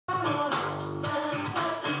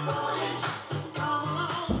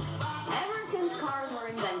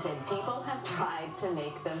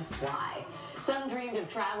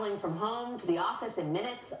traveling from home to the office in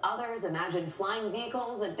minutes. Others imagined flying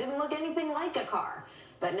vehicles that didn't look anything like a car.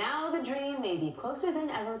 But now the dream may be closer than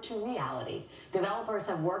ever to reality. Developers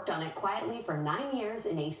have worked on it quietly for 9 years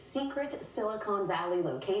in a secret Silicon Valley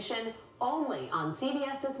location, only on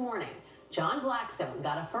CBS This Morning. John Blackstone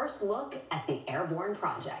got a first look at the airborne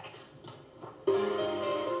project.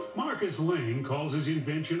 Marcus Lane calls his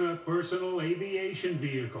invention a personal aviation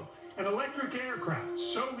vehicle. An electric aircraft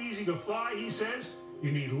so easy to fly, he says,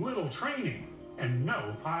 you need little training and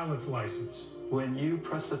no pilot's license. When you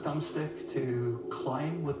press the thumbstick to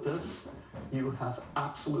climb with this, you have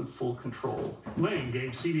absolute full control. Lane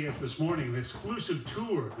gave CBS This Morning an exclusive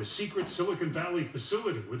tour of the secret Silicon Valley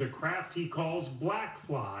facility where the craft he calls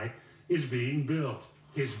Blackfly is being built.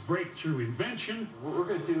 His breakthrough invention, What we're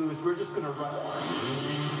going to do is we're just going to run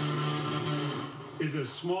is a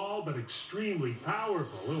small but extremely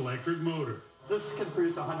powerful electric motor. This can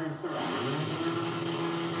produce 130.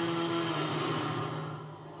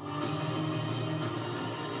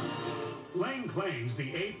 Lane claims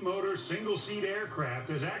the 8-motor single-seat aircraft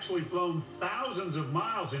has actually flown thousands of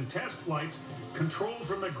miles in test flights controlled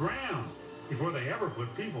from the ground before they ever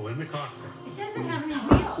put people in the cockpit. It doesn't have any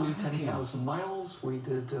Flew wheels. 10,000 miles. We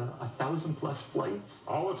did 1,000+ flights.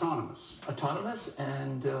 All autonomous. Autonomous,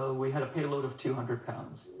 and we had a payload of 200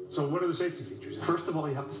 pounds. So what are the safety features? First of all,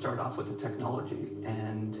 you have to start off with the technology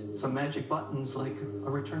and some magic buttons like a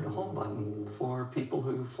return to home button for people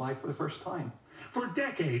who fly for the first time. For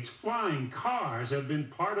decades, flying cars have been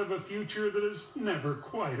part of a future that has never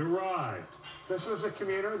quite arrived. So this was the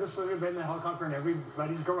commuter, this would have been the helicopter in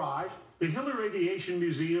everybody's garage. The Hiller Aviation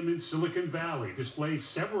Museum in Silicon Valley displays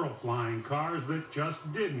several flying cars that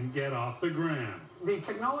just didn't get off the ground. The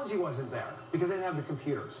technology wasn't there because they didn't have the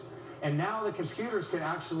computers. And now the computers can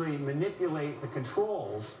actually manipulate the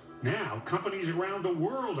controls. Now, companies around the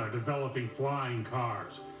world are developing flying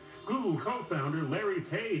cars. Google co-founder Larry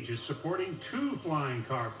Page is supporting 2 flying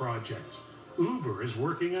car projects. Uber is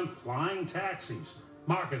working on flying taxis.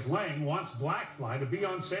 Marcus Lane wants Blackfly to be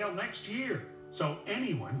on sale next year, so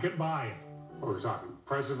anyone can buy it. What are we talking?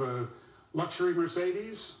 Price of a luxury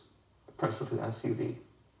Mercedes? Price of an SUV.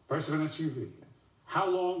 Price of an SUV. How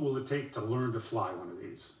long will it take to learn to fly one of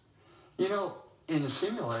these? You know, in a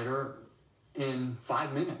simulator, in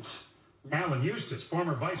 5 minutes. Alan Eustace,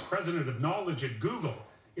 former vice president of knowledge at Google,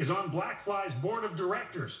 is on Blackfly's board of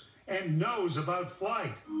directors and knows about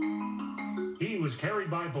flight. He was carried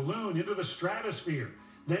by balloon into the stratosphere,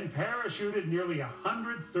 then parachuted nearly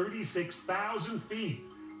 136,000 feet,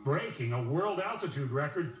 breaking a world altitude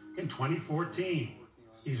record in 2014.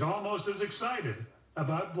 He's almost as excited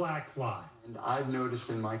about Blackfly. And I've noticed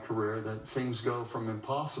in my career that things go from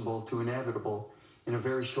impossible to inevitable in a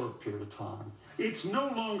very short period of time. It's no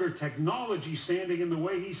longer technology standing in the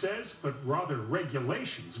way, he says, but rather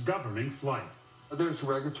regulations governing flight. There's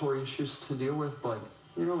regulatory issues to deal with, but,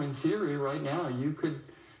 you know, in theory right now, you could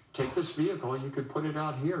take this vehicle, you could put it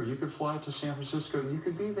out here, you could fly it to San Francisco, you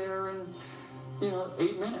could be there in,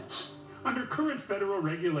 8 minutes. Under current federal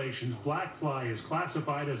regulations, Blackfly is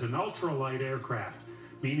classified as an ultralight aircraft,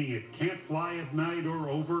 meaning it can't fly at night or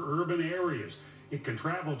over urban areas. It can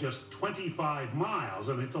travel just 25 miles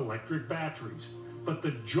on its electric batteries. But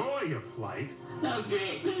the joy of flight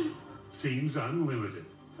seems unlimited.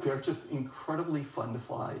 They're just incredibly fun to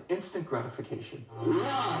fly. Instant gratification.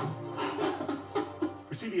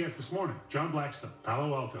 For CBS This Morning, John Blackstone,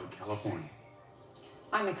 Palo Alto, California.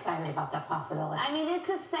 I'm excited about that possibility. I mean, it's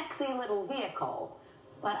a sexy little vehicle,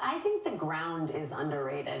 but I think the ground is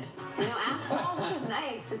underrated. Asphalt is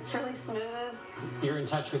nice. It's really smooth. You're in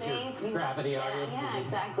touch with your gravity, are you? Yeah,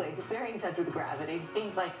 exactly. Very in touch with gravity.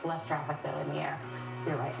 Seems like less traffic though in the air.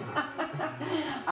 You're right.